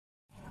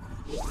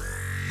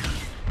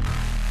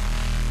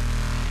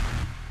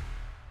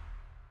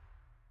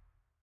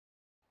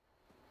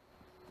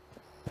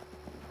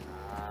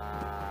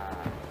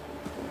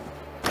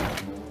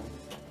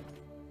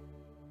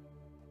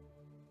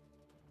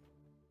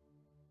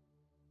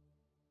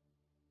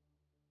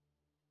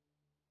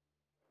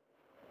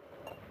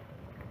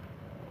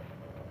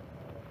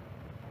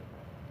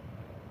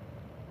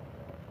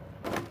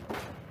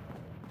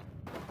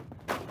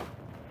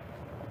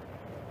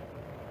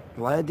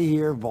Glad to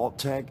hear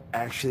Vault-Tec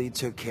actually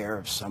took care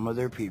of some of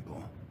their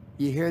people.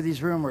 You hear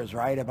these rumors,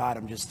 right, about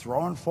them just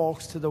throwing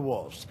folks to the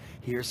wolves.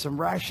 Here's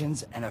some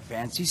rations and a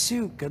fancy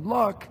suit. Good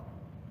luck.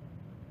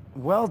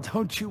 Well,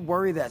 don't you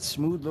worry that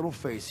smooth little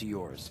face of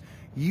yours.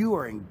 You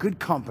are in good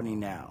company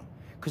now.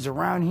 'Cause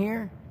around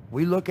here,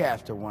 we look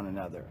after one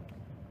another.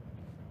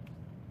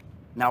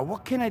 Now,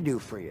 what can I do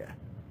for you?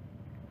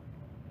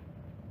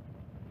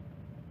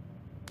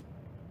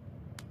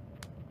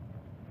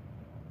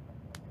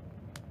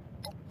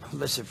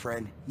 Listen,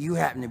 friend, you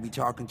happen to be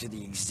talking to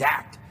the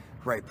exact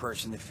right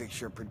person to fix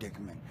your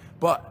predicament.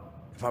 But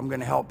if I'm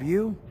gonna help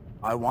you,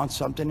 I want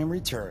something in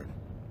return.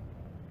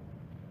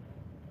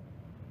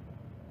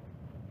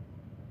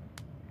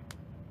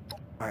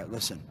 All right,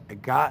 listen, I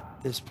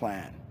got this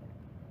plan.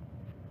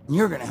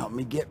 You're gonna help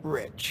me get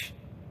rich.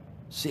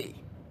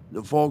 See,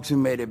 the folks who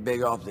made it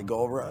big off the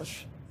gold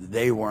rush,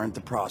 they weren't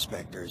the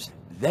prospectors.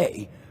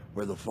 They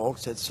were the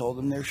folks that sold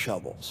them their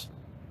shovels.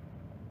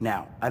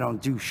 Now, I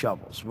don't do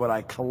shovels. What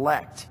I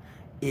collect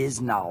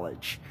is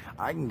knowledge.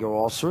 I can go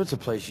all sorts of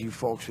places you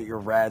folks with your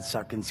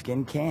rad-sucking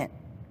skin can't.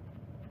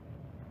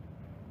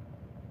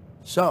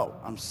 So,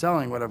 I'm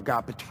selling what I've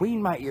got between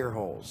my ear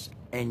holes,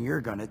 and you're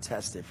gonna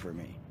test it for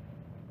me.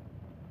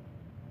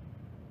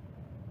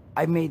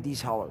 I made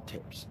these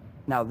holotapes.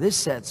 Now, this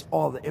set's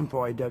all the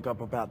info I dug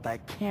up about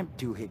that camp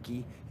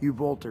doohickey you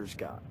Volters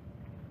got.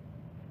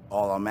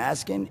 All I'm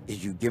asking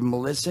is you give them a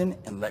listen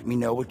and let me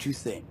know what you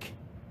think.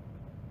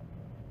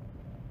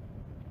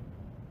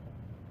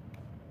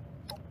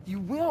 You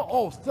will?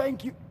 Oh,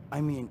 thank you.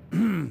 I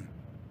mean,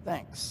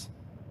 thanks.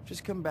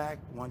 Just come back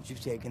once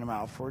you've taken them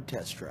out for a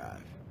test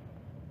drive.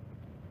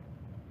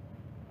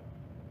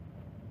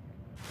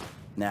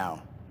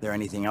 Now, there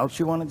anything else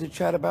you wanted to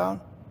chat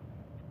about?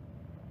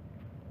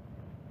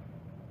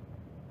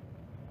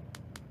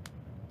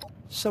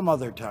 Some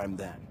other time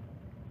then.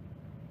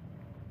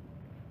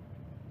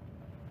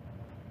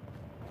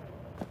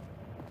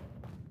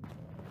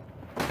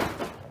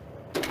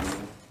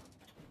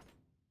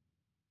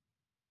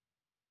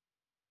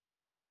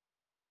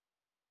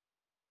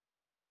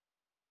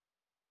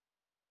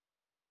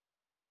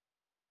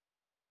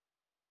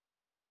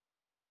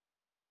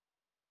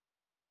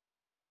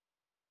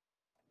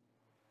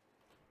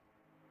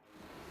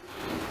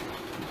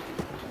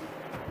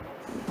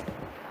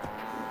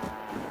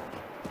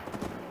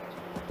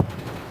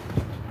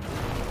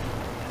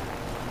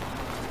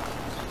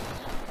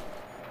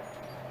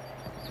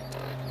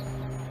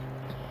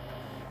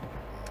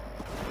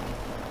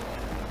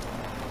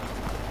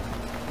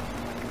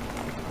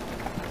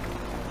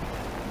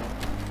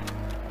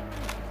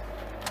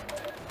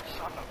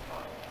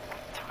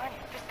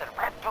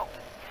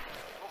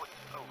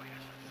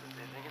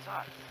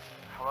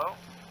 Hello?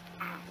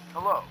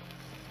 Hello.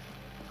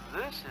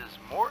 This is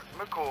Mort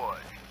McCoy.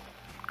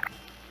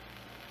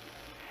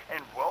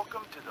 And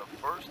welcome to the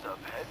first of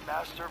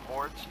Headmaster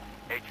Mort's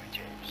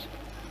EduTapes.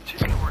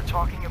 Today we're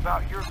talking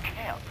about your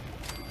camp.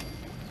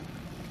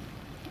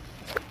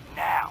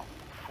 Now,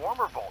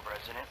 former Vault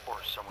resident or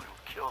someone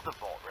who killed a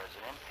Vault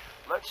resident,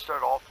 let's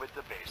start off with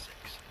the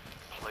basics.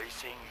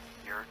 Placing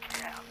your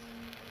camp.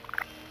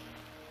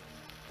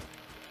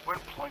 When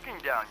plunking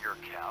down your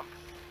camp,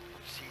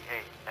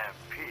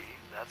 CAMP,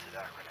 that's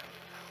an acronym,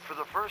 for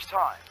the first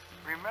time,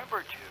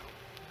 remember to...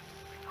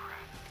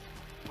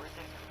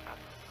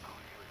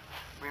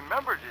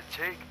 Remember to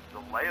take the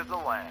lay of the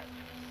land.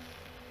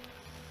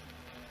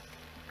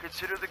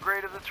 Consider the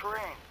grade of the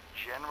terrain,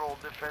 general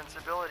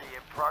defensibility,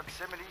 and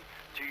proximity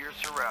to your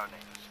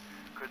surroundings.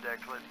 Could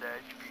that cliff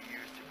edge be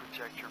used to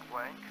protect your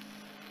flank?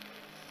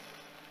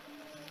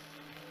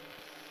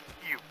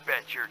 You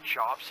bet your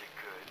chops it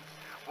could.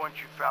 Once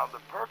you've found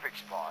the perfect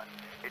spot,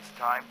 it's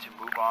time to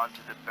move on to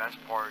the best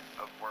part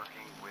of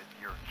working with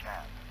your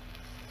camp.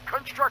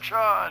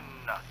 Construction!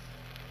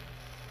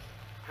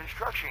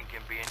 Construction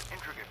can be an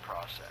intricate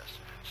process,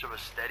 so a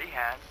steady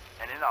hand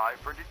and an eye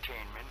for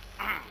detainment,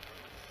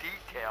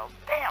 details,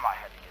 damn I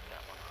had to get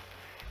that one off.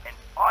 An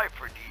eye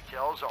for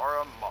details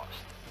are a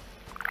must.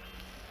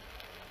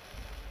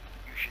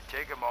 You should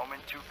take a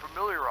moment to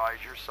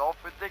familiarize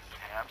yourself with the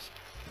camp's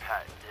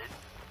patented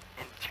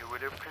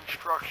intuitive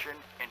construction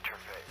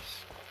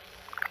interface.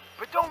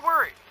 But don't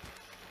worry,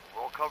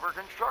 we'll cover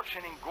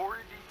construction in gory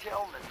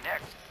detail in the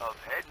next of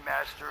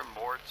Headmaster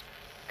Mort's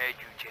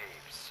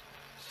EduTapes.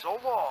 So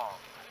long.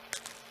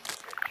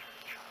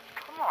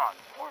 Come on,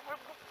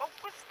 what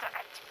was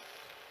that?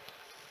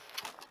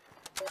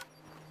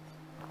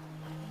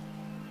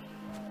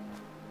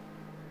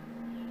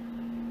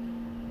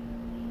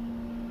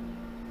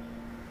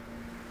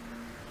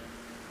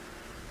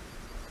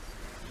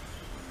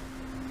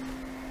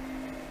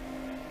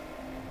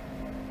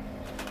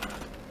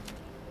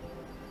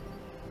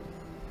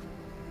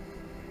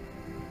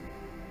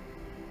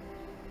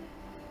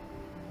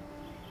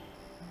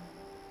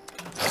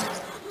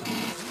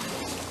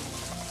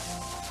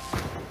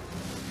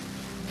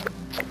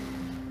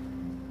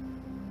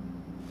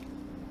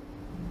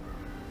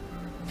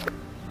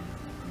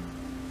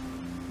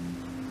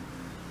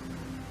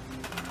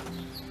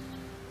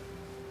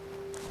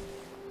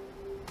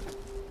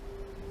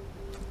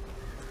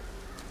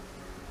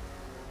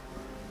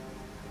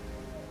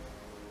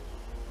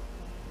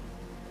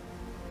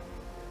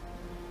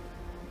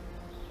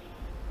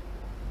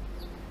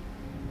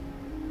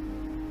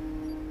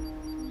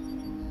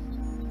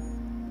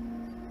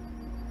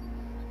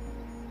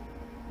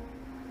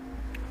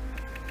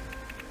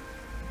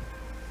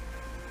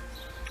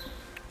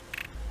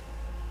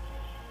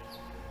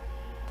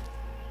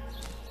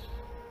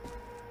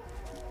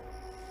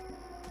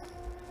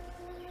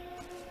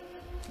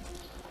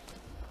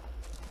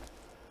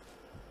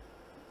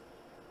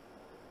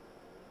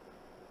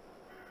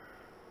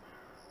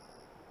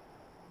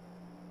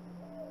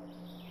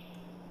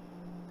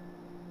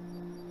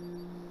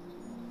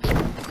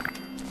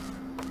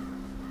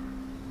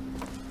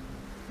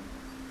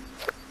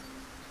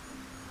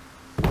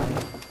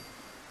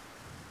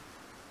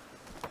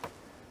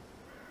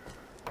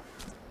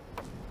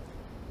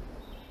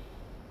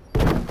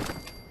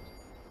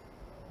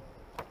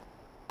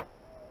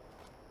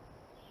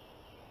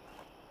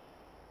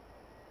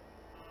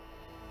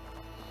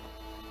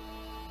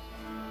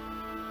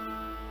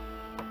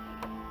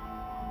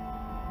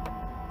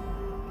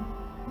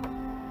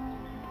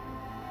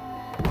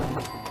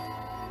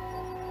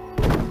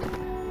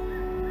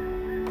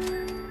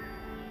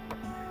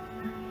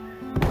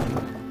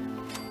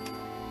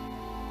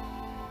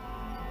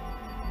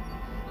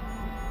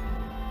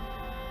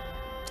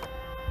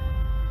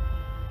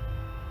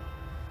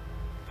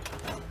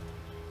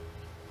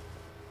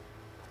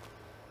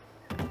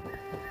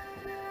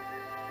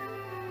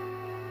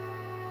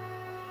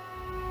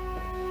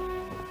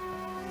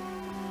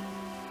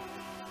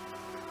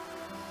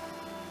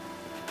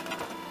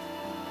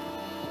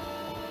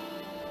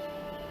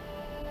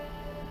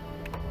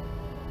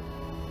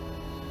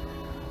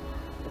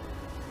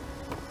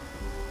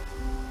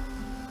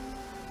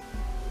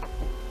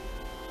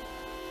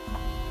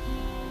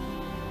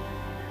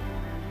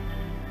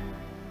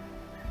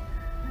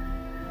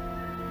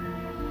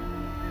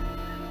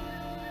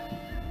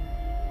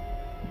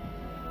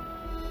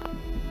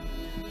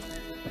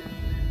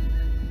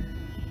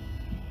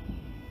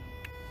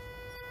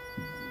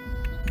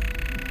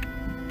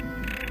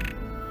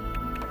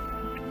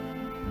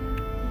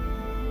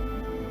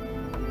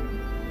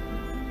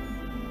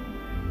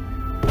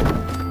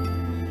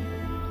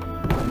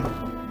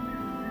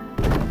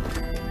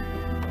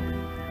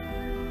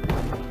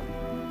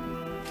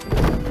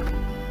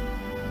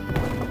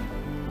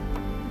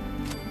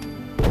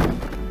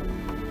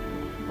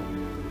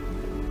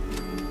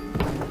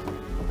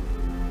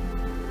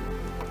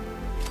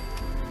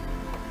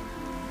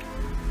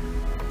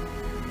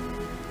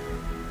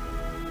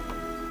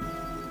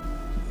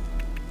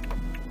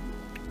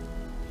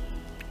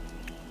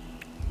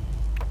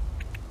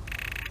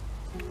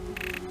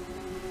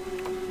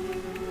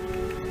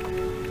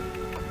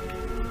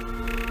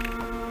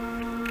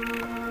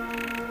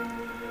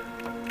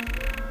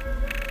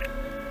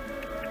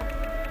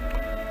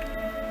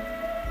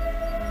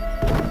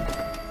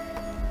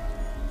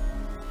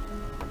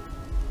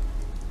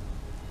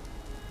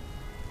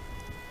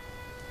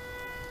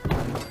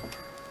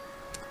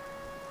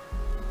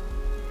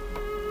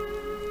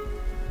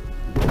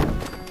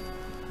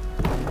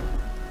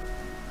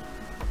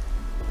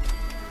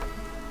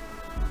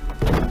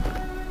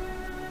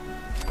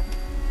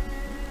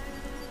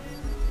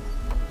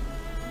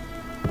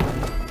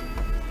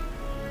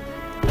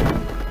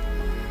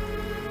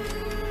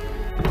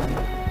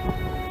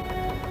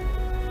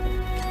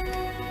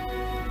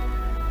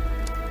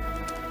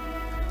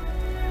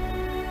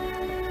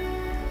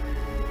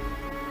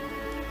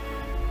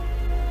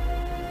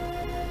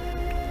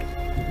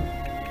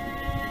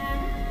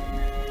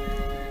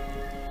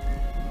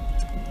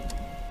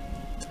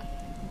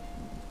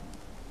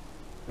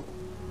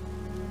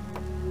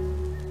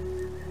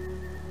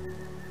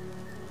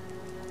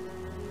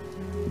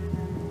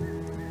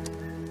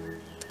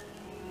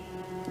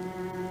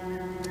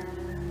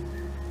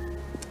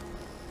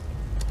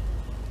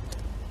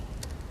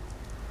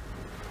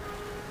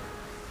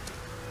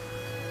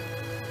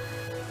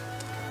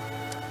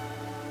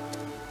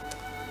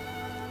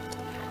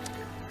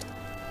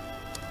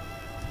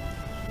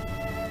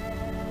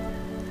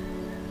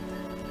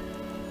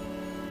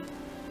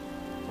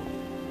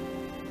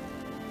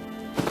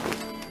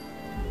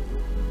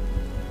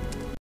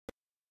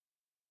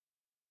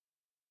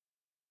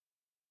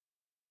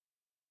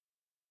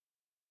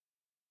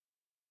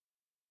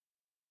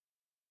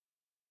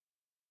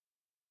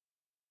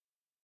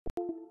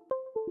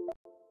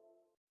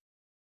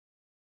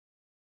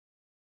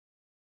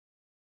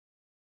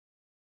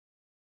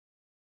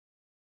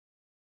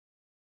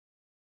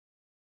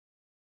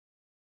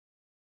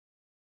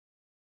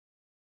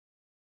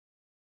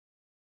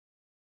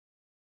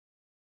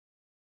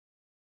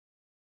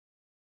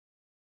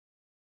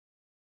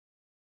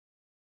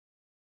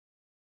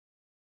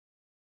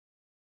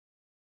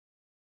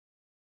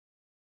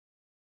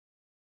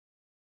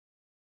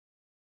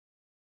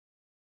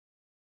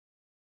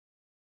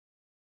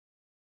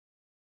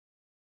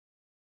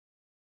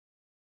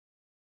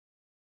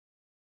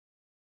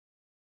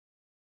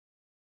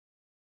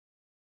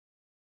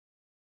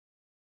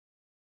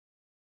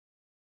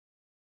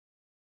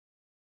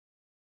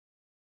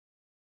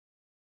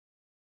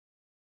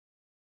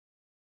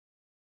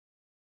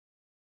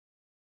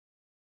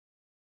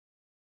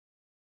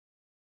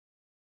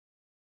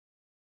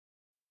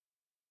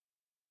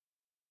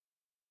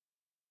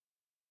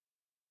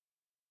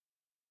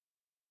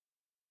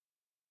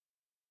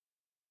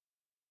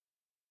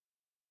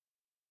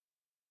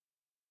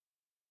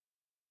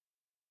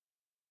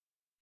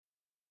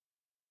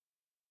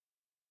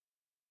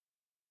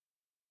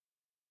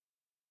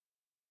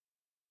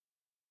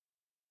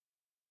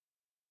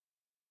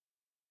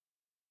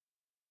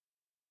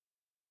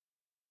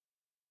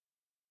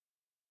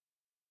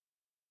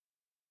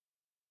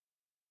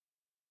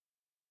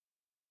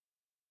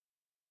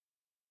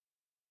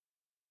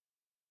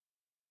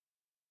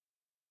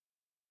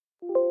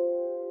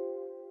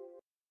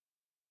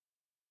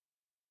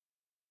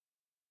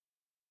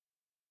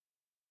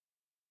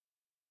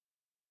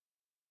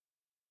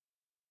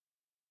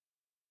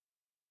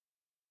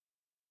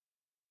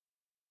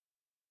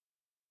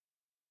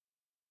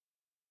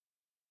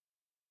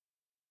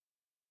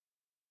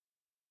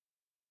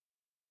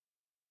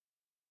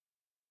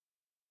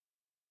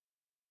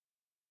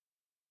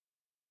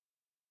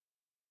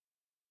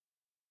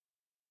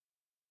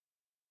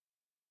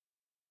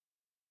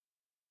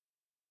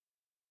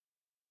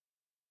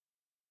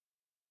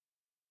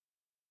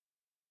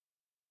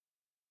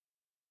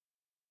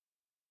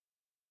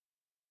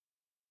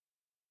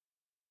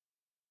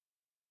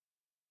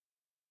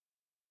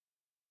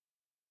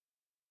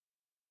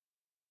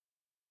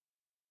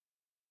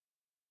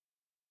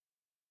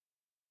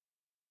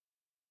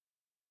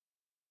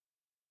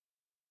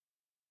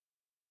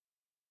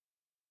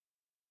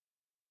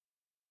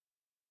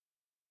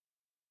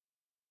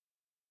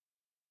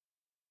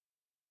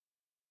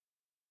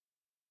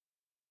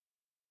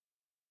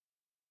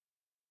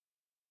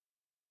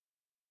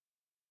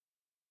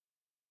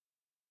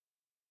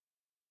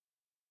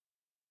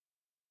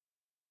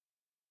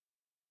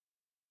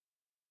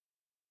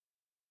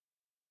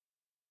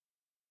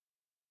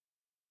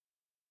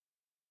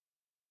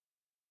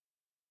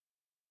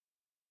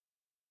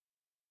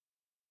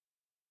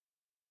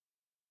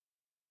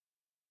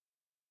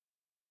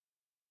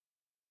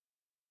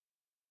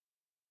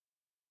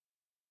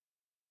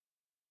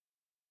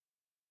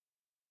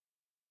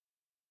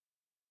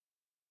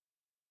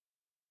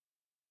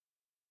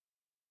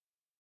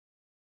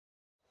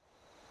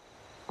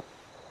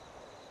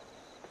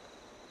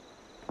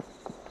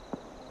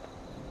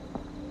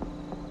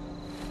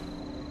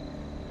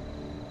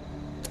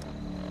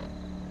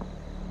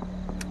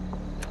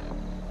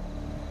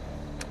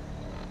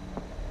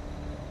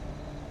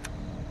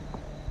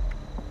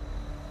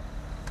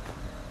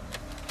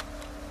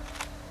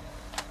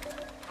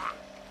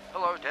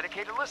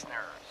 dedicated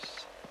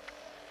listeners.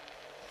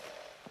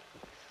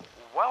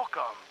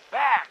 Welcome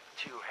back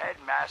to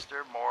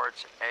Headmaster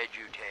Mort's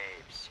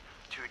EduTapes.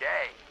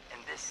 Today, in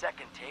this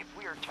second tape,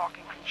 we are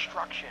talking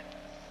construction.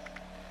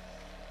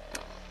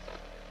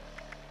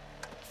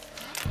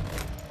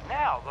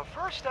 Now, the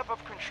first step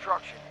of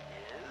construction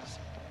is...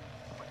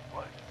 Wait,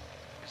 what?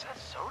 Is that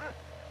soda?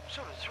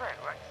 Soda's right?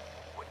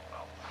 Wait,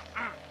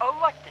 oh.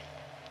 Electing.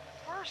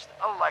 First,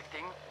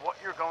 electing what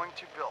you're going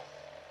to build.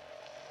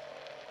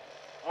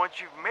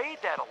 Once you've made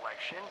that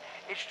election,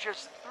 it's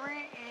just 3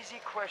 easy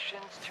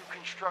questions to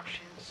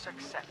construction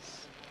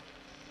success.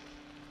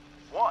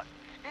 1.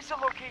 Is the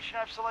location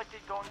I've selected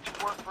going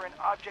to work for an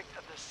object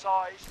of the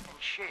size and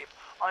shape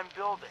I'm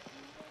building?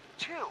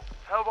 2.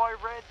 Have I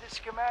read the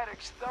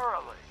schematics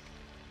thoroughly?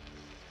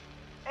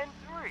 And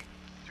 3.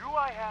 Do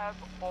I have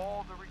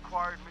all the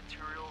required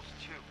materials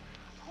too?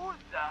 Who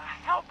the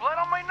hell bled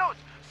on my notes?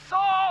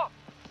 Saul!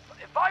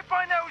 If I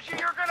find out it was you,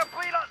 you're gonna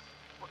bleed on...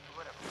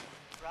 Whatever.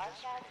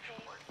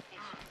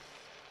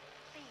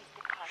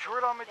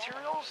 Short on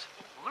materials?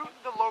 Loot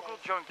the local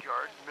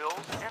junkyard,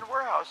 mills, and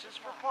warehouses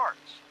for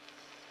parts.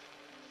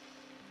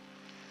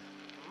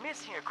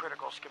 Missing a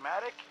critical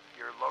schematic?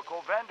 Your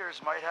local vendors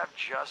might have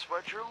just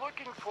what you're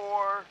looking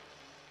for.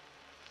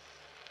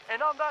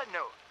 And on that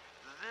note,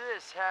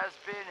 this has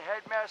been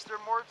Headmaster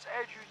Mort's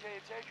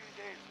EduTapes.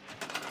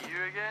 See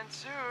you again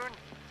soon.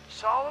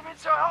 Solomon,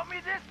 so help me,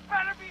 this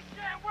better be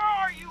Sam. Where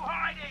are you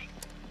hiding?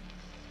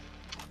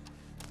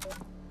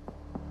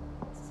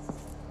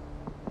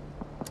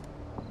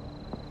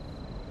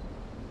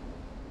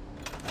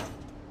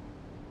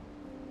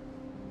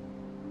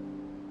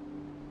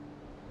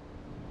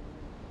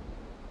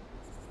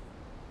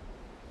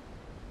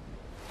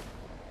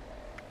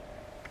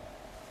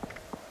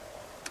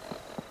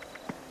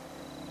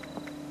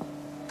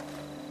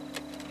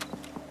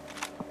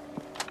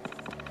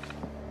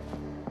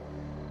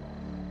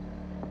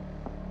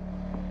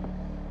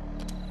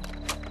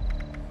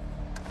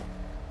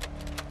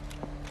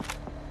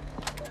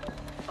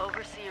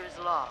 Overseer's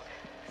log,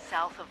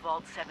 south of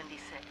Vault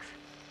 76.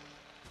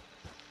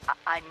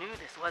 I knew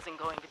this wasn't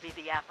going to be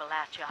the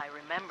Appalachia I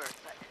remembered,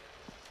 but...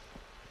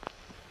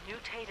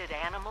 mutated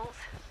animals,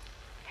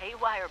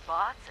 haywire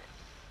bots, and...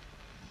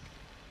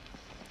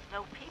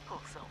 no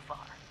people so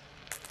far.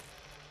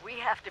 We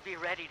have to be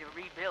ready to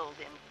rebuild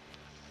in...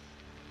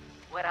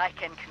 what I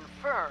can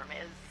confirm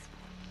is...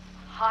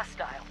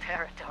 hostile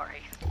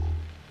territory.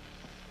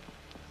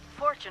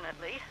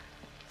 Fortunately,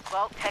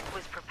 Vault Tech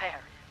was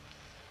prepared.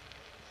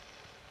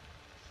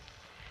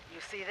 You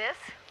see this?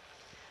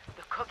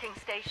 The cooking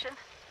station,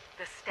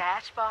 the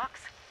stash box,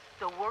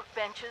 the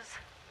workbenches,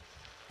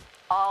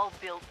 all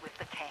built with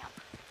the camp.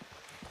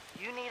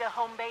 You need a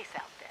home base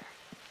out there.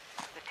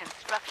 The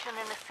construction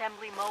and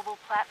assembly mobile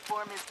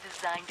platform is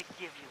designed to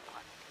give you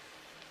one.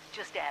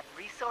 Just add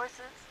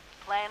resources,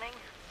 planning,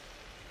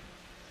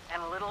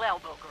 and a little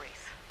elbow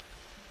grease.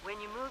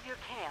 When you move your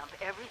camp,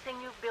 everything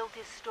you've built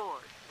is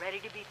stored, ready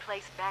to be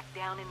placed back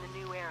down in the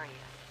new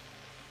area.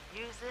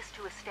 Use this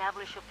to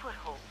establish a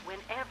foothold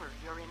whenever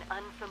you're in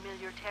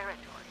unfamiliar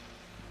territory.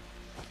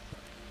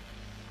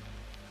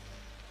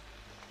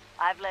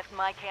 I've left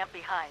my camp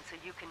behind so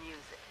you can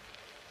use it.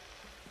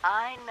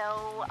 I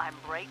know I'm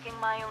breaking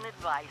my own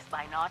advice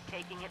by not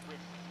taking it with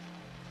me.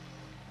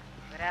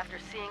 But after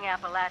seeing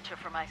Appalachia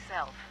for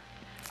myself,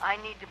 I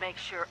need to make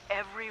sure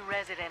every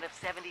resident of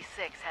 76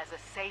 has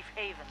a safe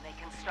haven they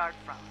can start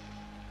from.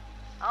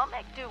 I'll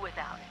make do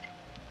without it.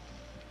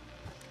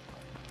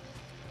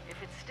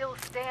 If it's still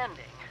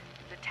standing,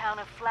 the town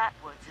of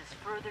Flatwoods is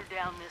further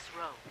down this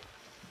road.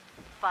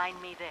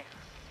 Find me there.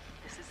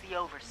 This is the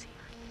Overseer,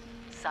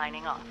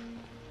 signing off.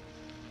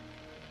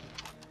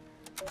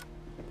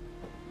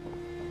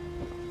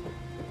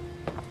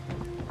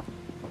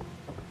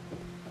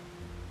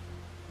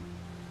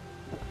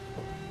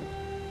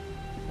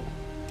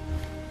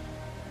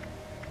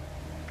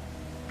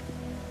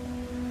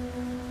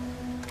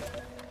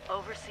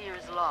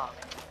 Overseer's log.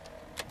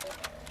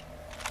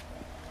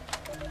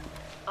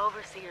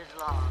 Overseer's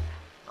log,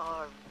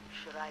 or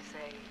should I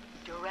say,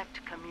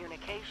 direct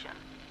communication.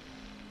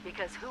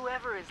 Because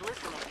whoever is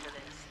listening to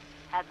this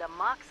had the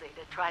moxie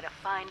to try to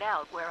find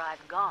out where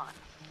I've gone.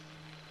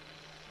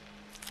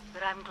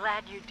 But I'm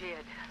glad you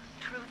did.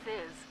 Truth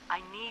is, I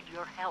need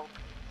your help.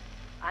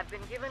 I've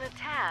been given a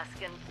task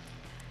and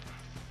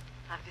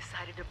I've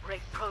decided to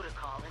break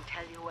protocol and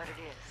tell you what it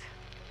is.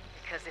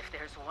 Because if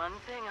there's one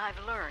thing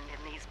I've learned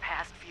in these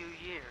past few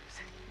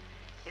years,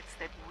 it's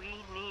that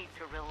we need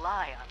to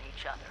rely on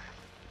each other.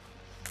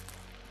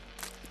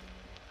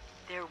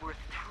 There were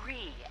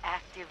 3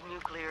 active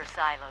nuclear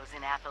silos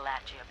in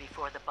Appalachia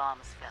before the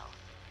bombs fell.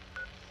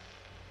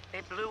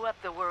 They blew up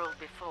the world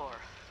before.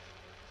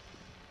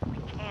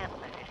 We can't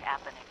let it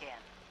happen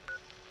again.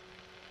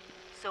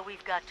 So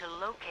we've got to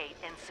locate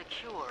and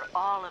secure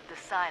all of the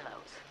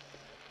silos.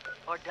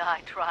 Or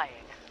die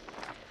trying.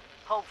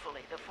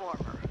 Hopefully the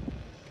former.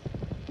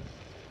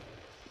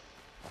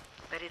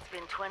 But it's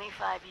been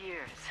 25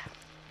 years.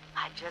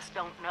 I just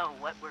don't know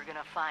what we're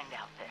gonna find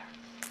out there.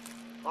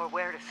 or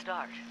where to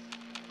start.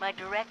 My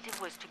directive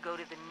was to go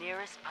to the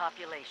nearest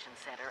population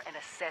center and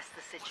assess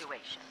the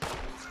situation.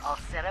 I'll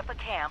set up a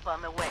camp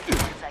on the way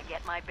once I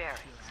get my bearings.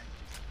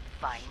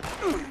 Find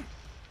me.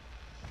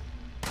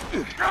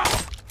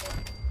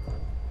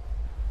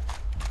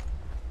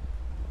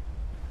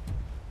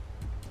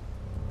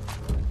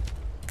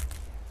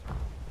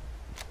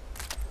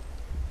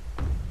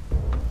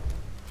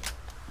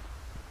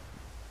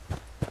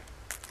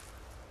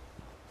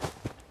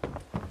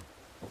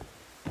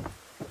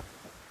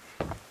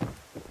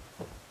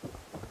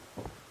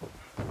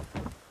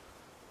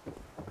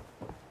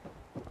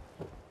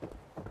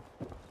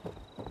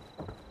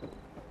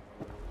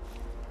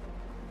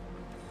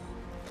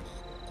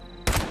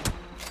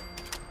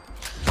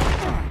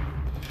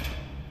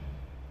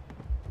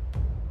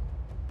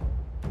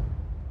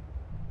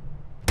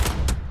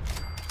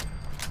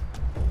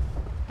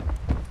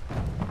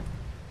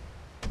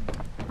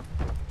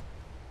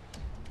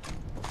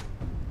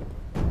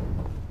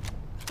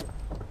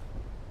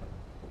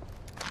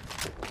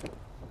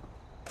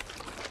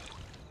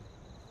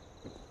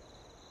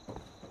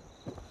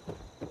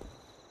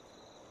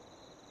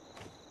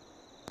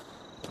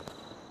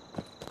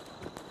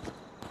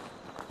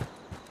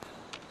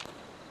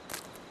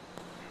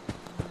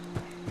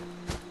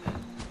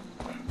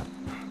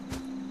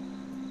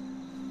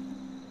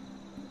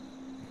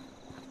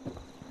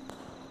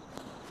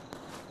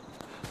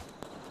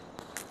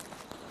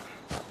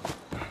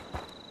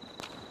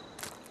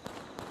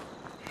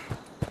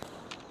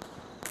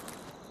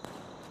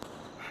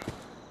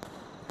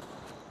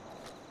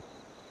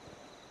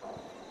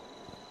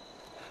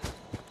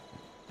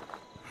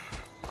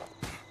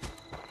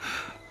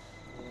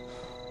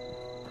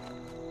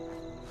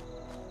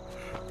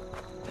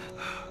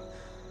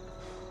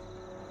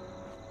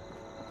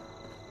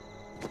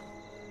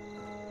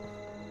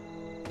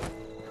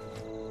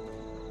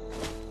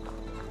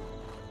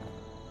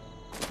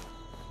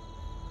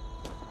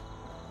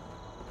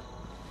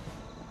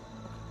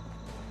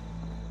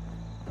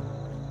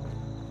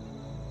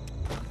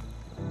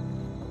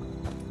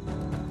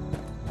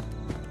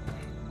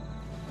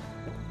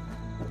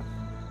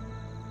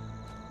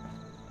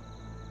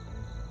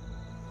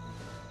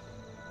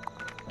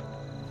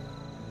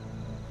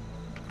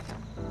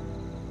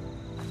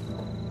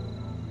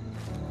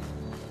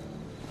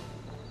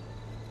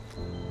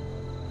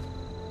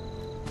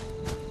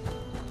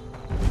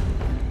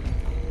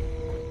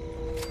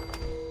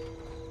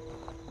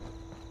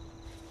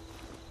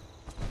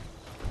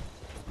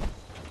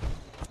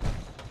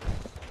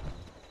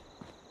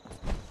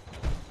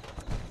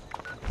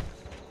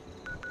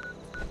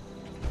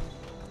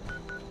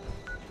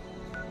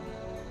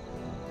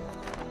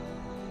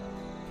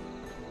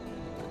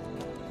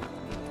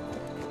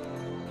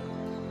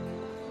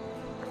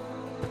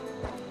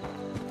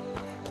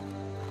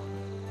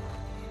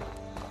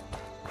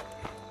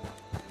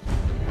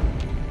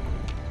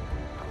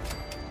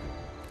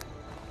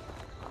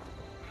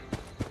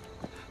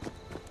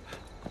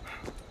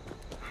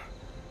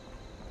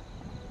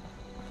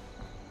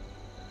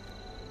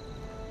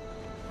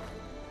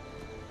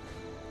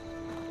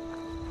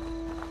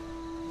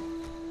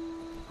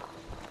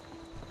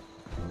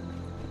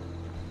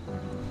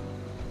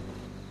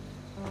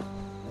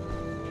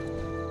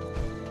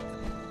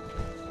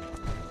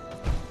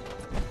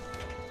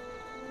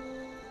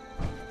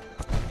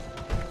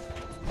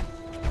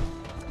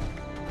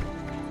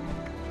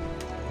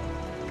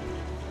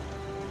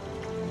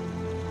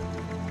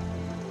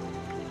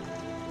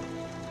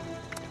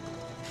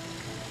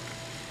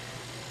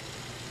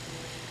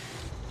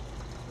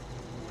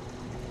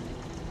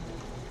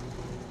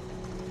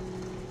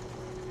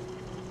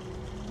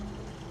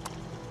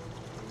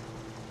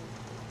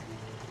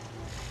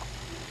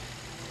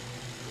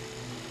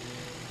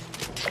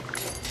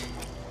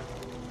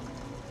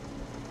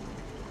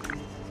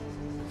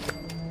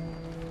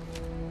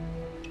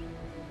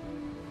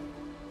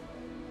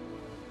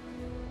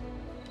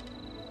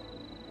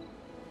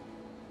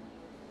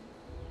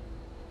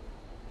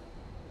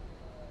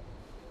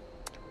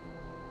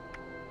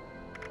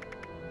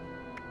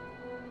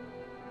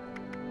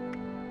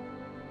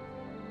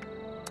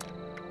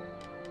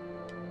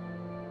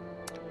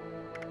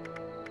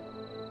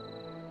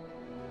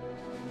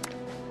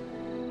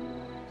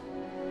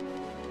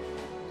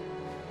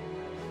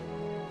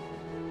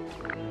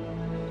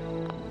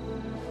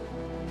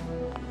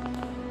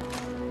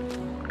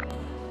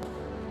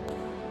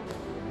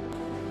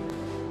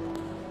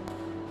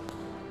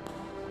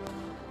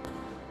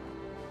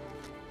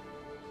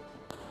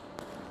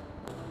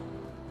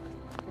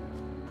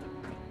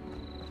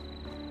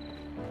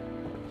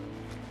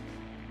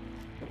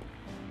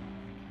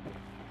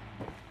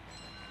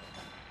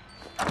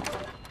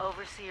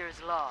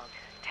 Overseer's log,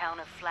 town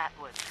of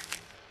Flatwood.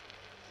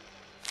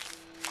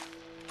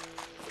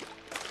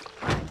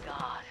 My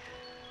God.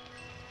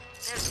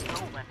 There's no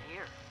one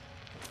here.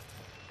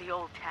 The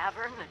old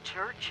tavern, the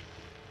church,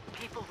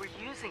 people were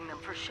using them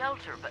for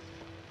shelter, but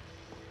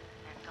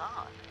they're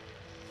gone.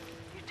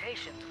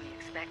 Mutations we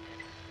expected.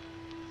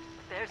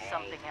 But there's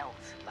something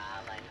else.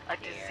 A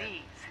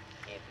disease.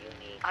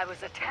 I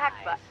was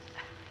attacked by...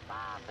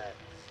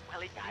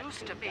 Well, it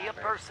used to be a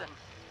person.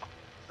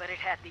 But it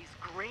had these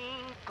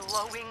green,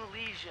 glowing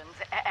lesions,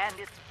 and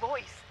its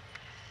voice.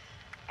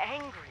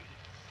 Angry,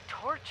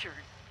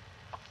 tortured.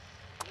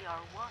 We are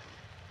one.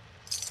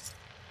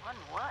 One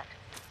what?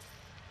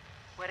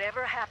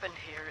 Whatever happened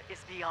here is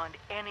beyond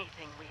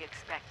anything we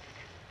expected.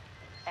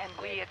 And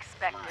we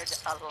expected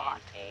a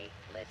lot. A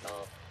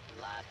little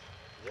luck,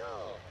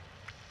 you'll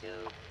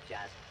do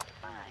just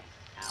fine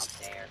out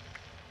there.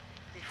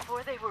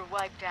 Before they were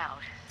wiped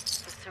out,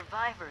 the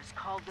survivors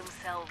called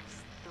themselves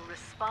the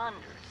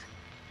Responders.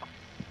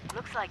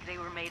 Looks like they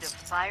were made of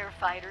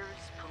firefighters,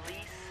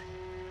 police,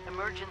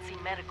 emergency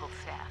medical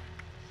staff.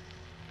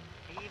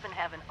 They even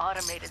have an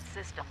automated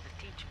system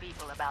to teach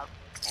people about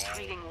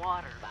treating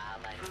water,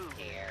 food,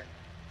 Volunteer.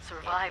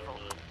 survival.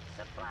 If you need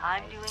supplies,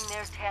 I'm doing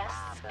their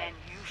tests, and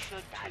you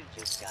should got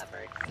too. you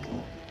covered.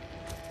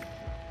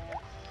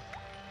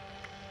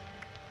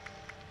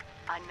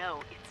 I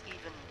know it's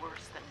even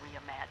worse than we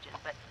imagined,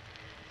 but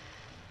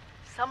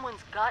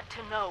someone's got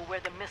to know where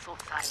the missile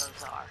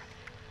silos are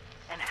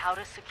and how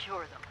to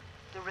secure them.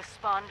 The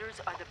Responders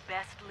are the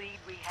best lead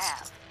we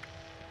have.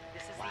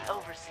 This is the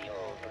Overseer,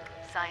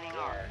 signing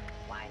off. Here,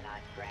 why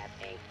not grab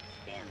a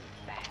stim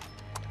pack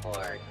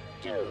or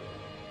two?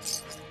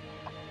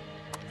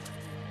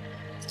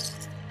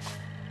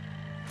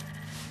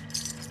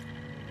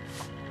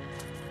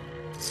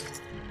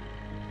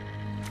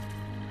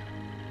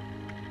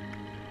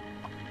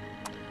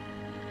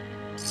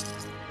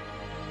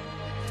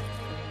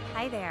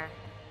 Hi there.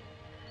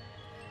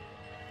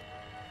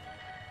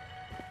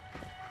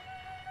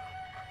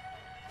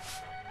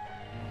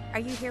 Are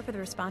you here for the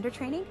responder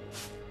training?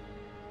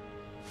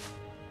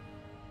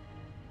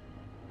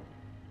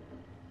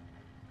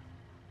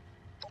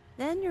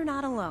 Then you're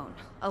not alone.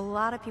 A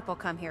lot of people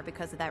come here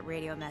because of that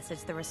radio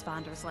message the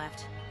responders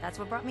left. That's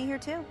what brought me here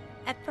too.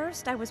 At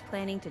first, I was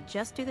planning to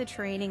just do the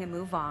training and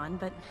move on,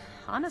 but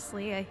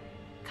honestly, I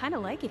kind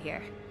of like it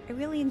here. I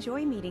really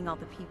enjoy meeting all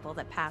the people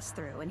that pass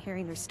through and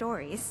hearing their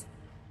stories.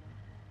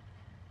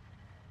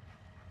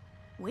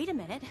 Wait a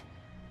minute.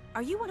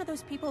 Are you one of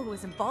those people who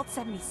was in Vault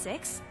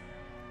 76?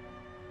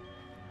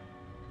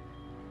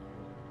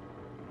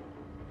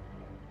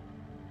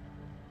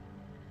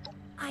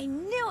 I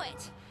knew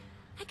it!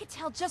 I could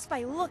tell just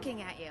by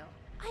looking at you.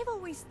 I've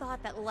always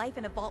thought that life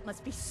in a vault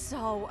must be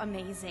so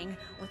amazing,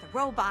 with the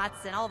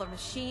robots and all the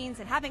machines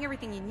and having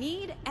everything you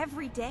need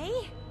every day.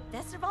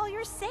 Best of all,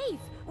 you're safe,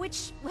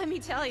 which, let me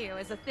tell you,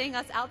 is a thing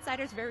us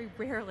outsiders very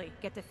rarely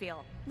get to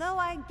feel. Though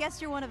I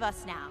guess you're one of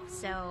us now,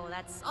 so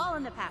that's all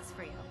in the past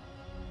for you.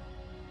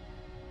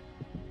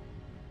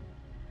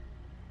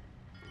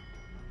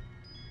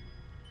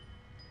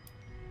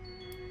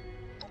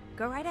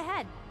 Go right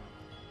ahead.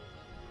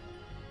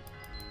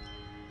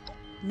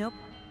 Nope.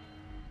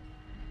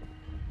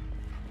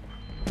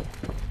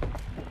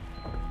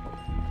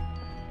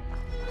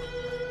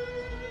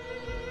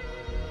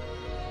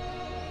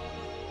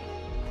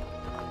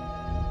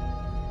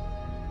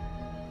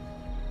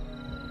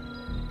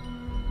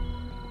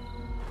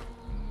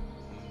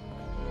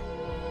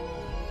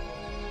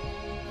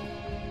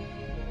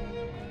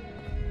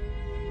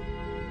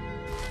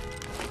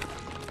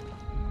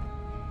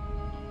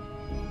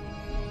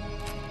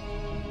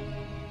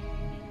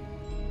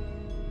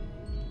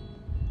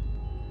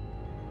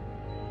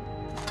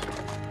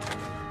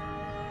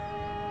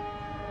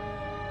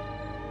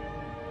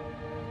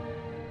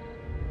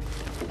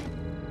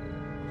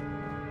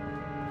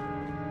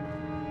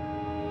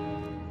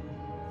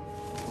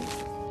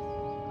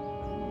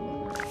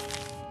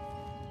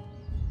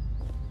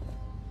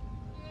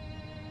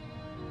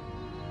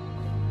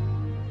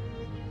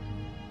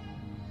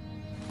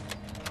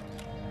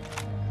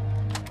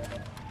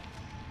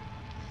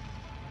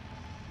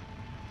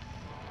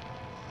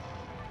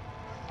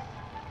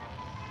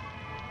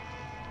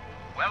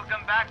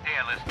 Welcome back,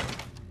 dear listener.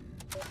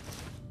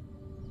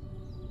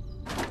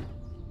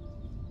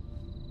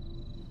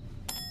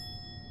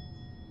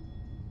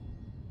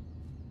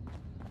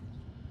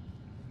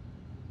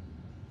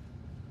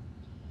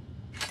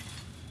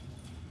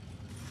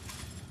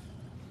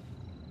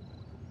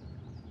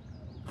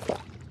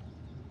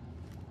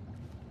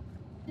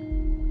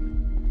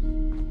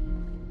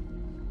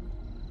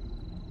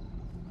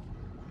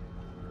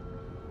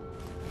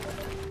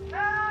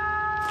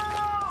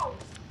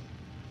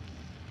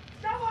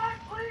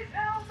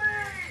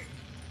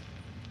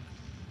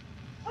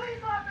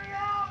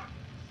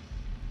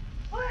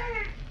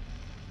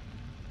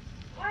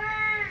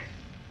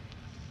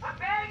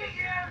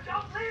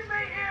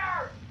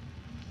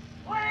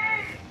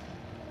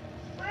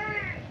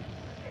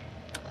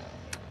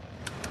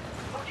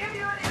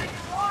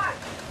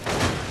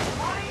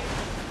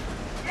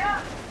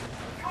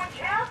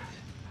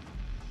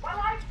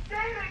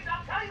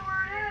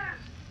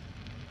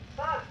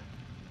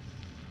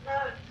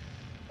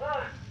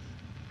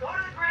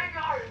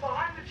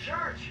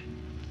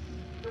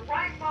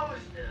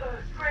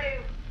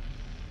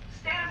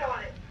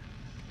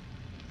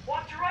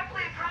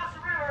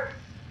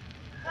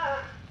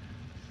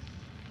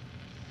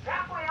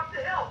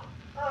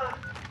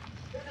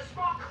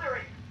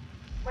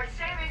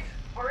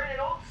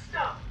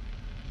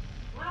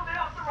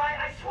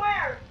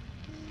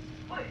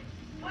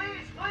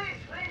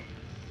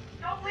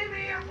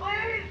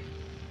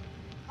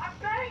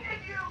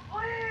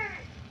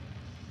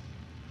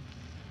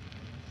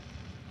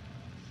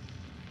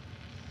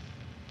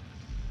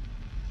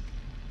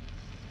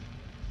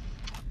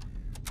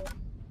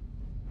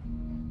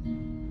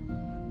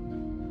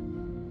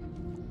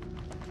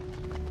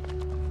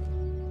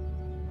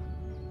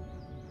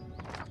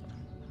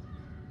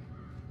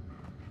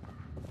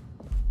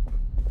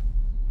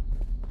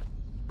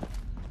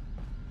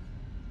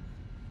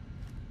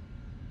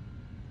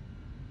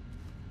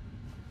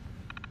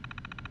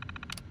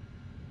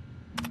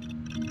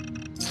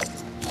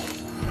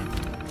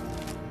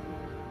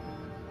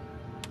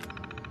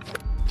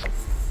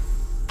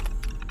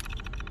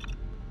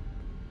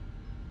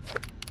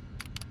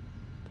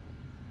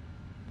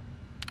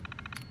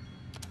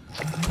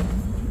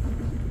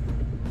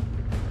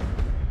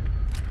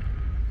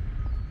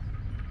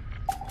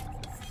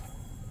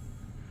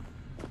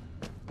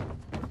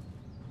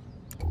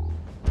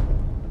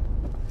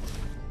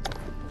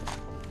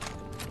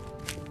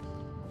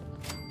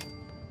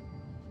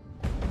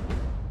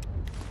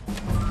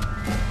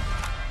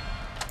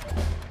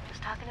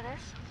 after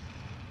this?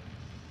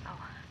 Oh,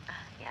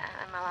 yeah,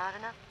 am I loud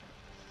enough?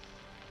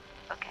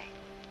 Okay.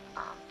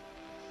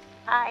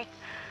 Hi.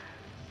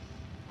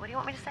 What do you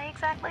want me to say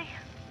exactly?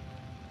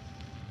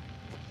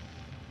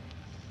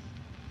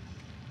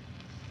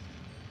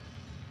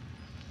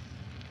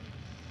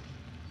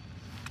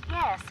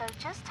 Yeah, so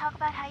just talk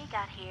about how you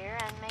got here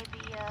and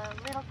maybe a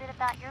little bit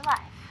about your life.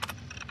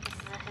 This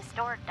is a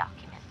historic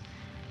document.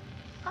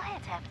 Go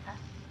ahead, Tabitha.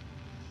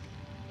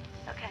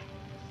 Okay,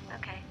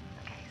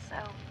 so,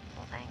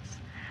 well, thanks.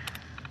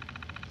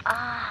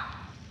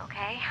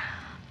 Okay.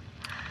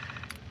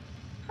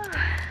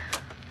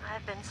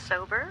 I've been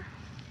sober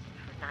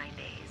for 9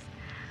 days.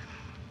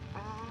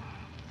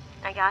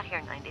 I got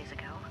here 9 days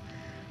ago.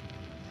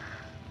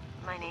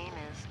 My name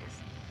is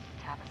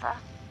Tabitha.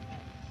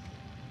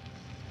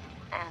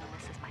 And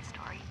this is my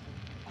story.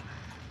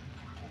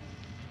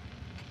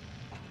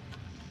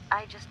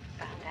 I just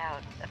found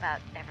out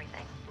about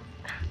everything.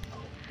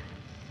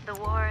 The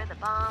war, the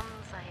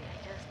bombs, I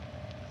just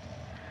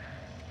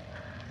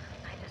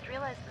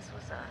realized this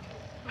was,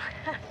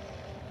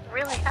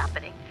 really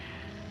happening.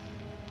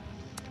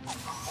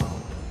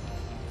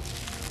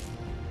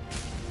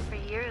 For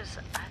years,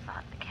 I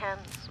thought the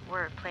chems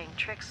were playing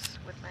tricks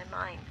with my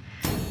mind,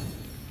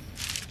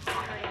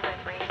 hurting my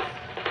brain.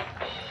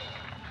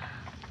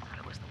 But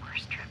it was the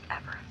worst trip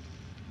ever.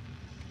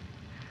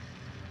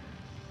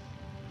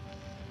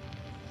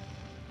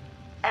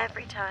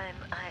 Every time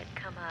I'd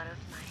come out of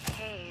my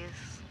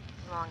haze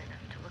long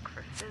enough to look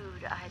for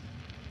food, I'd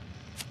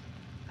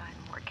find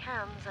more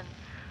chems and,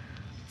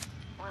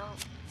 well,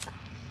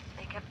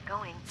 they kept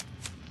going.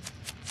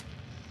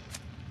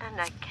 And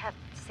I kept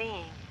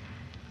seeing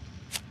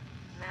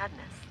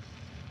madness.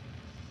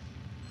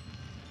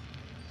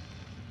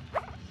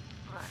 Look,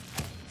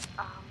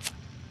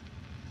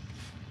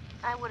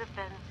 I would have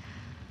been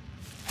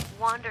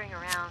wandering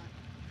around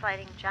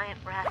fighting giant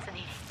rats and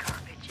eating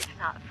garbage if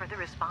not for the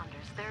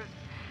responders.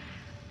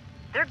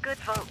 They're good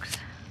folks.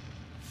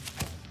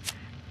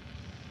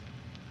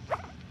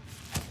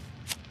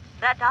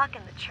 That doc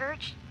in the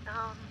church,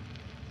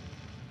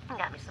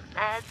 got me some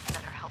meds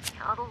that are helping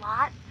out a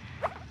lot.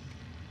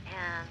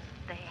 And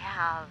they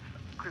have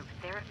group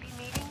therapy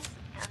meetings,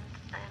 and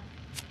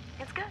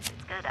it's good.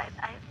 It's good.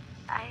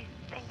 I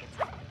think it's.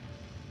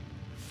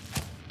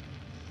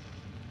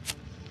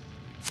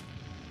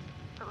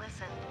 But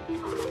listen,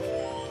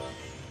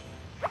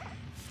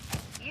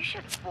 you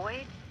should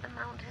avoid the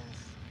mountains.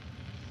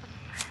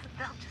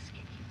 They'll just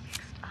get you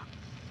mixed up,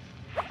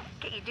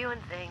 get you doing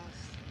things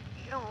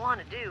you don't want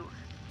to do.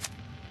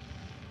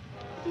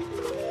 Hurting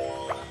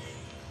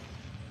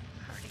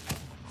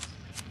people mostly.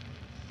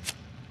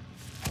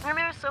 And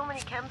there are so many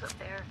chems up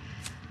there.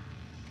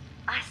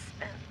 I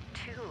spent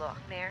too long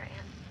there,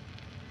 and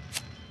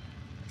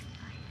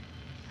I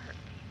hurt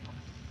people.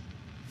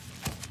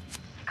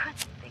 I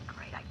couldn't think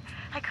right.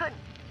 I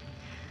couldn't.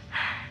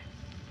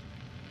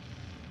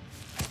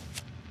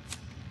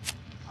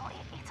 Oh,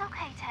 it's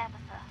okay,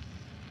 Tabitha.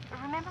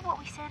 Remember what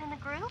we said in the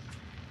group?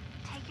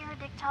 Take your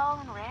Addictol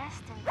and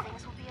rest, and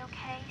things will be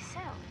okay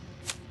soon.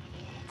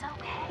 It's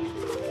okay.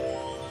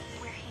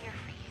 We're here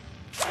for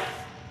you.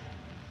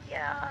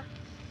 Yeah. I'm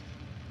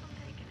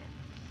taking it.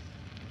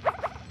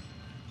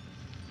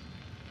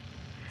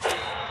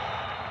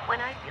 When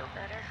I feel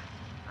better,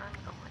 I'm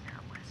going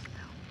out west,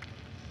 though.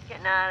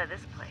 Getting out of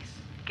this place.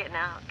 Getting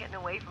out, getting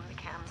away from the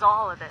chems,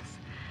 all of this.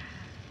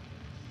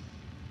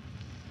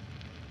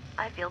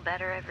 I feel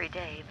better every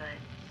day, but,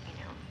 you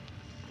know,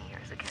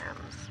 years of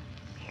chems,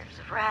 years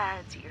of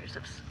rads, years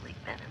of sleeping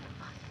in the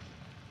mud.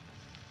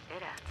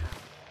 It adds up.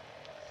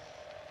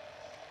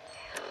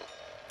 Yeah.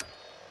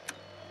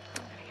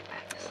 I'm gonna get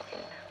back to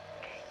sleep now,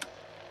 okay?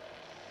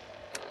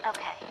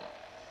 Okay.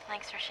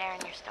 Thanks for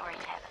sharing your story,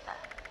 Tabitha.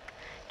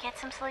 Get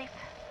some sleep.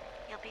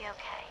 You'll be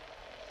okay.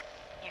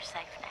 You're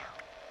safe now.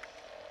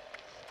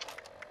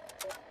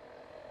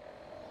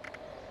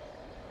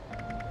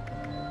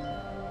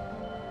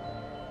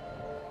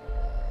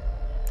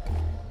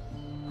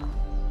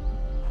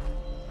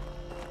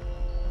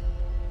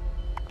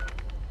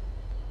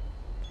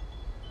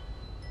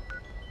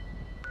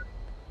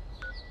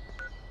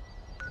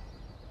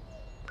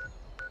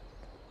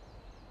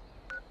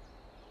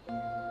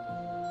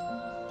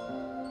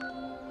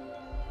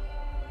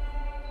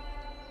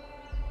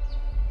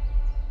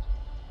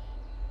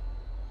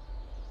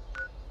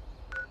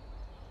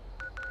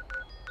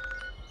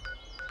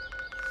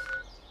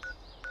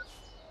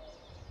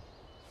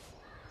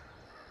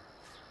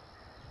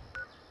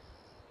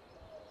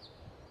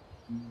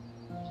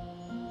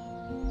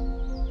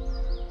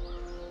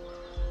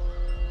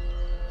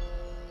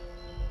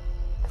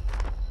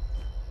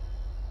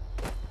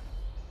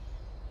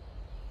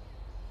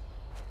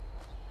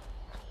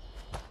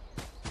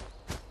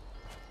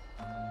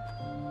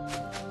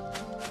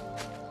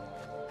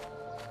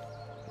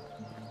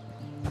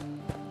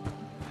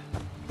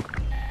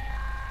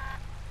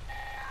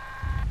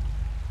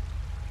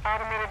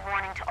 Automated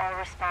warning to all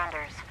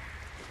responders.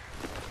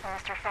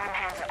 Mr.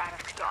 Farmhands are out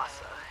of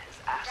DASA has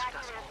asked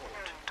us all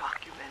to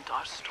document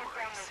our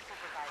stories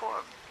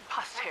for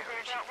posterity. tear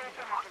it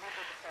anymore.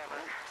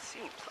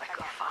 Seems like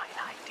a fine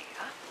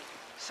idea.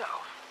 So,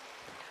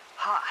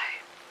 hi,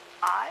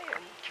 I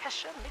am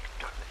Kesha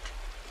McDermott.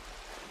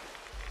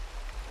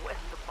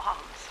 When the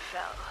bombs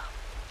fell,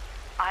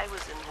 I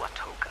was in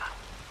Watoga,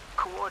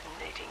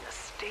 coordinating a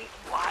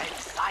statewide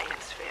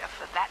science fair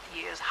for that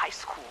year's high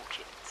school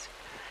kids.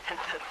 And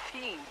the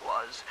theme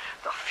was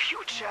the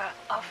future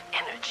of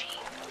energy.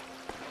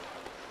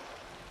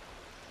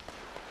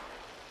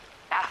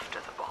 After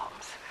the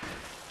bombs,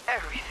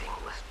 everything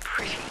was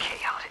pretty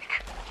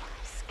chaotic.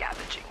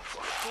 Scavenging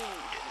for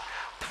food and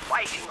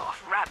fighting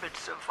off rabid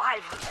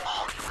survivors.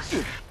 Oh, it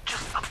was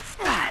just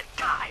a bad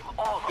time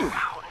all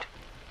around.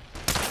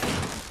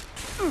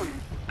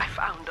 I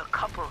found a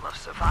couple of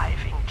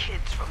surviving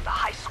kids from the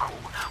high school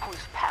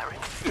whose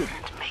parents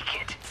didn't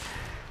make it.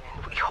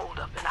 And we holed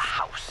up in a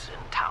house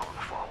in town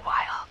for a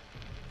while.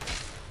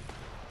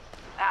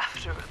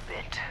 After a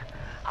bit,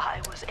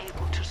 I was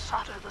able to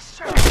solder the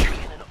circuitry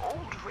in an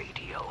old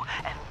radio,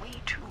 and we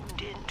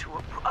tuned in to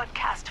a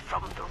broadcast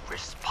from the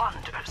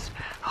responders.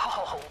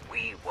 Oh,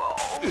 we were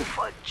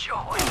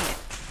overjoyed.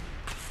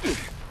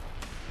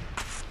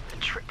 The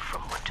trip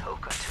from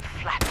Watoga to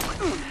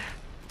Flatwood,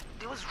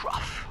 it was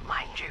rough,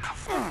 mind you.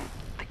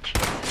 The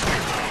kids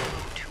ran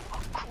into a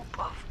group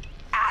of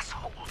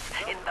assholes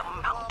in the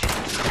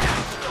mountains who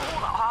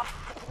stole our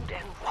food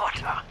and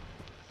water.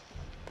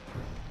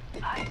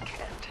 I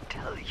can't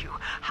tell you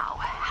how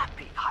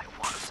happy I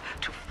was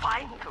to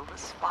find the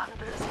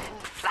responders in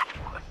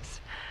Flatwoods.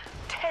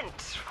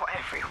 Tents for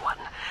everyone,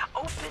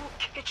 open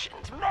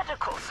kitchens,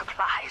 medical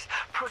supplies,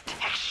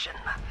 protection.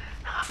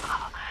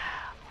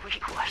 We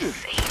were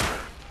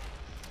safe.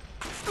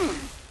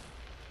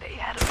 They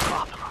had a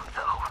problem,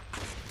 though.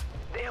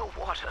 Their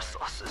water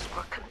sources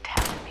were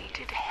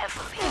contaminated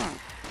heavily.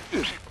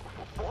 People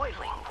were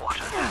boiling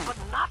water, but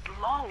not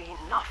long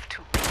enough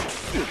to make it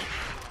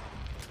safe.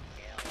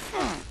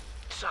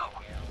 So,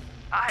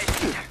 I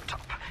stepped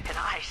up and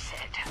I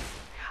said,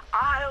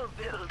 I'll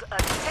build a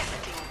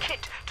testing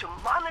kit to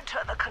monitor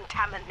the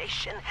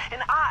contamination,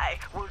 and I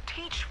will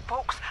teach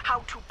folks how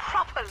to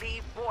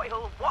properly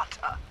boil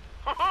water.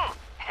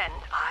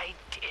 And I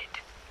did.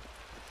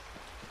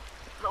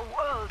 The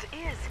world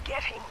is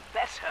getting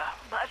better,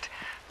 but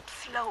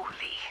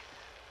slowly.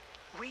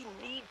 We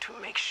need to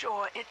make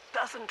sure it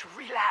doesn't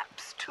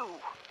relapse,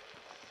 too.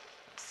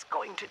 It's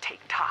going to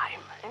take time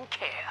and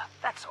care,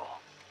 that's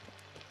all.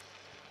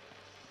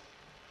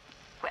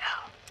 Well,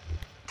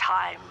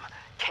 time,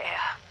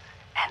 care,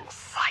 and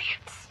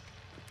science.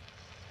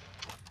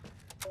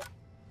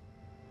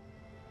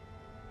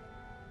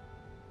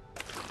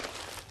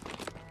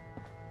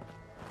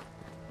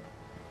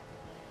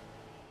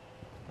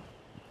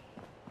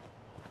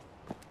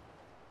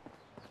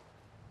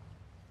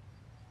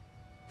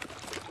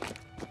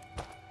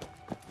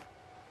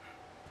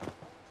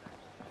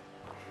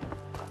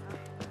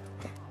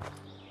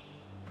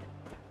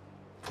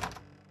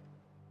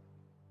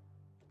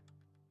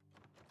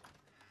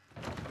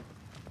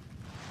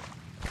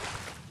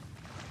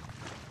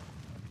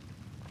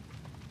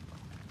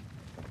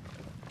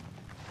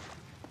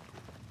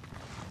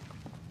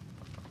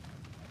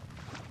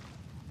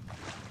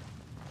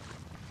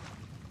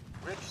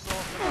 Rich source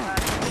of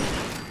passion.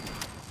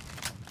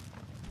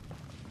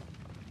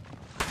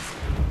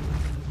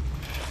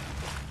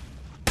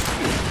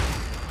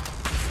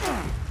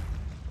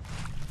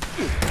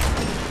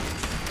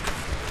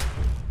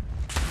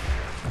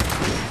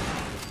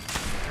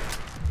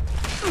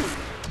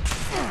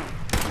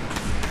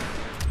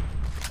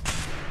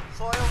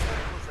 Soil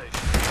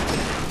fertilization.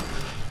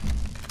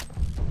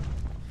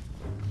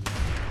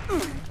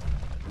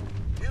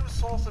 New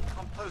source of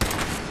composting.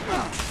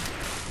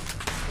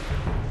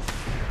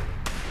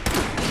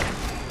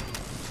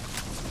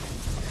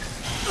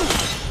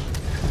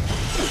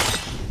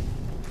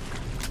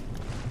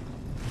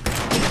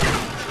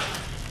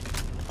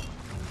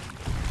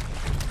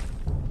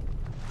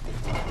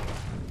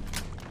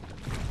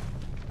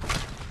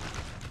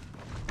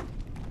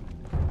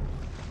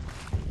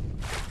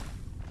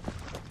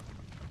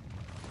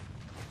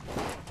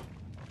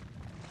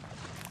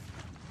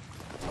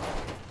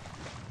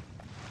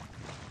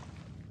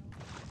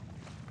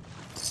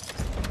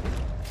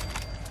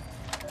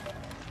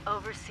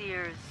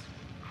 Overseers,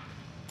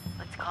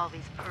 let's call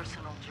these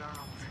personal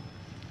journals.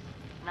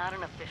 Not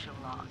an official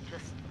log,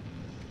 just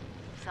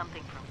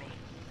something from me.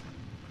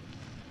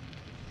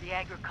 The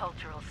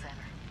Agricultural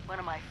Center, one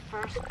of my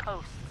first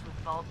posts with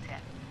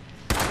Vault-Tec.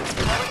 I was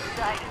so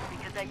excited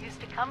because I used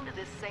to come to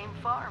this same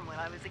farm when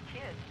I was a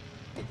kid.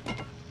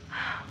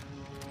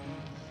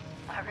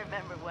 I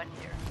remember one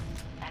year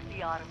at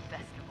the Autumn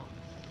Festival,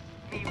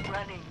 me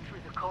running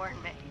through the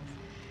corn maze,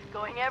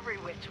 going every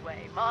which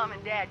way, Mom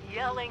and Dad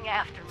yelling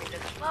after me to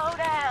slow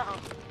down.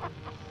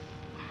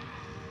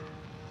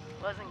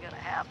 Wasn't gonna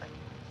happen.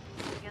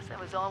 I guess I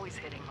was always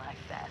hitting life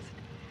fast.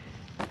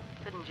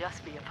 Couldn't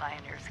just be a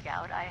pioneer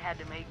scout, I had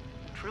to make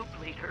troop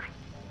leader.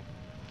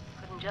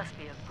 Couldn't just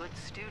be a good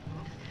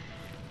student.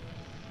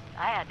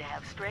 I had to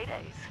have straight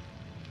A's.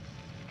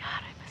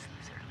 God, I miss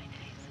those early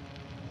days.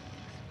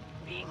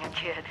 Just being a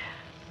kid.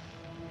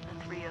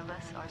 The three of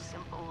us, our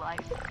simple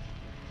life,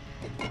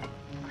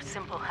 our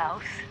simple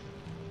house.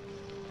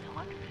 I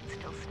wonder if it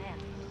still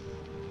stands.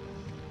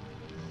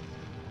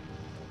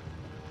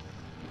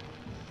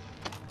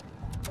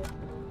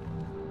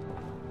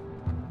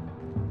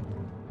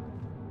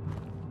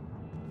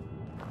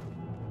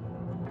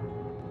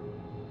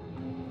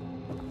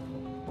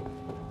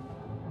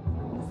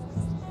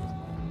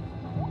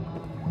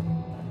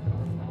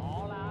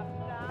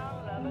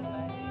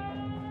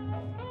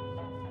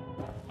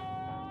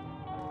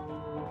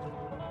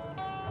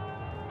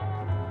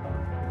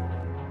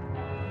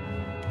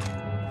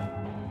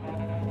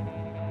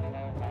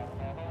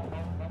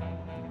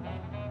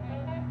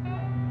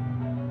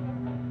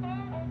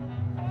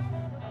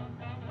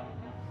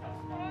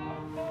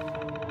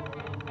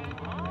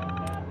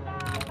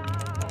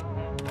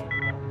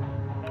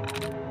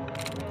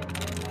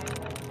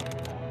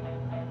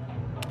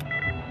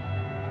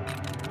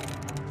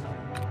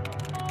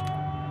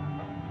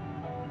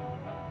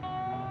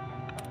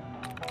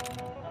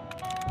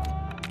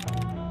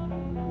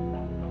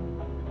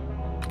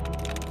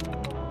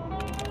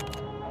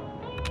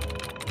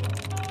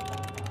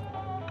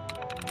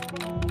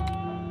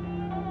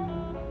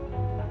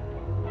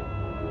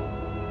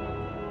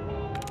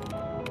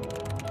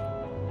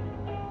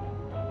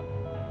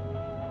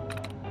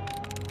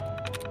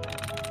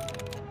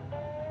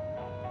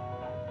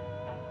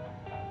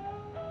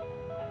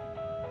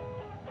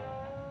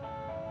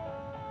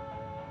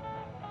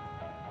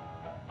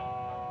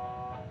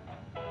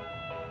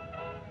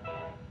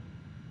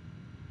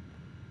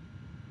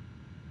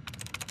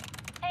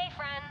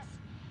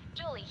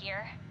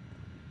 Here.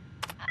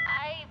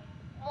 I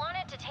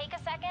wanted to take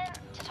a second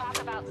to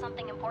talk about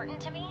something important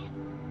to me.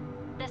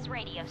 This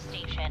radio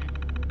station.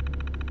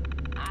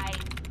 I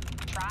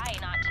try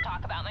not to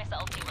talk about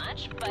myself too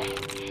much, but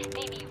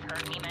maybe you've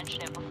heard me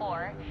mention it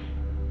before.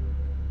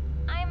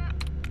 I'm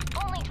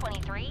only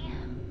 23,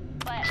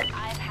 but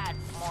I've had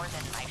more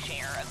than my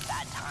share of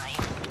bad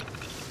times.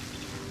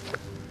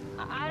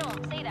 I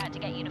don't say that to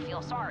get you to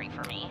feel sorry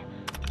for me.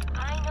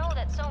 I know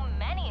that so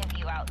many of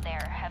you out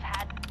there have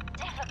had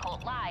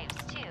difficult lives,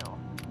 too.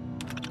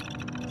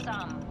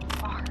 Some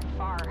far,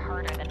 far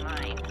harder than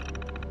mine.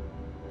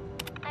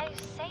 I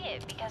say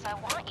it because I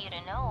want you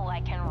to know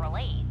I can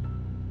relate.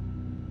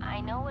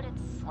 I know what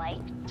it's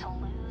like to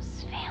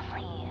lose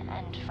family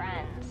and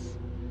friends,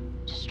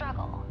 to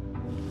struggle.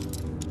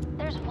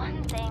 There's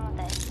one thing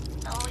that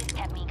always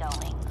kept me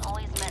going,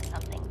 always meant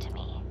something to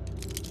me.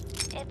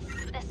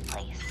 It's this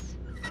place,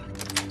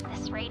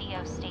 this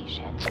radio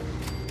station,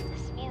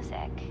 this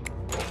music.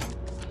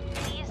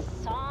 These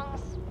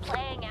songs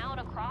playing out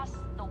across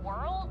the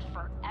world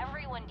for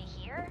everyone to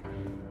hear,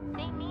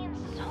 they mean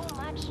so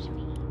much to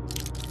me.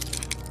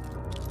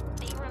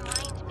 They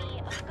remind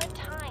me of good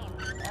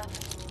times,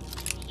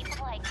 of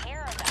people I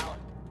care about,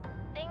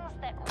 things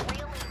that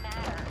really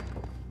matter.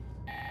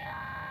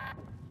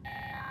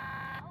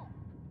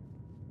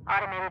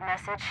 Automated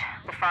message.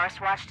 The Forest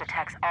Watch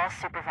detects all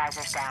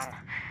supervisors down.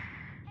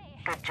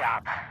 Good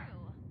job.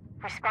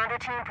 Responder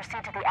team,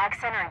 proceed to the Ag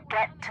Center and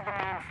get to the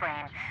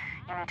mainframe.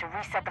 You need to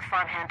reset the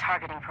farmhand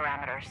targeting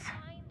parameters.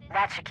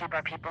 That should keep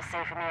our people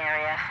safe in the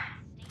area.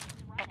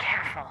 Be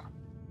careful.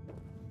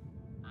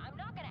 I'm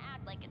not gonna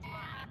act like it's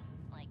mine,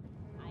 like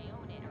I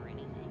own it or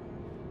anything.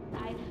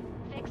 I've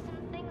fixed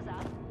some things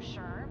up,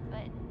 sure,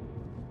 but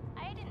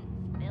I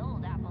didn't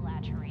build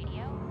Appalachia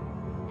Radio.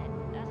 It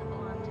doesn't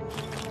belong to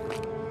me.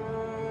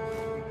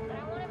 But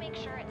I want to make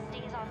sure it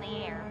stays on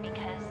the air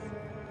because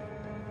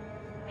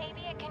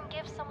maybe it can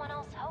give someone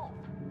else hope.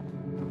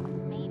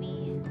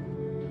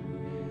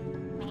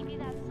 Maybe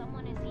that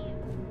someone is you.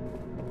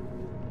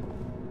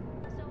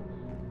 So,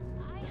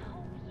 I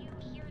hope you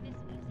hear this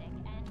music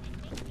and it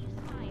makes you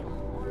smile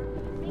or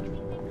makes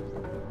you think of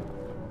something.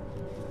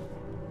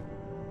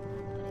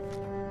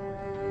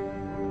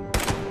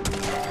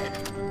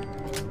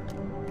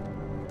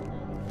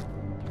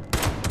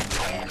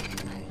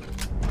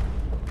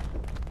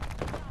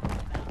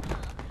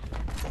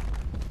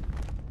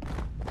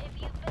 If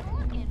you've been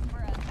looking for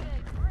a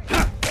good break,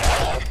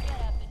 get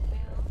up and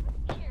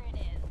move. Here it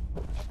is.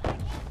 If I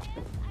can't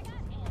dance, I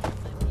got hands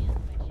in my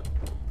pants, my chin.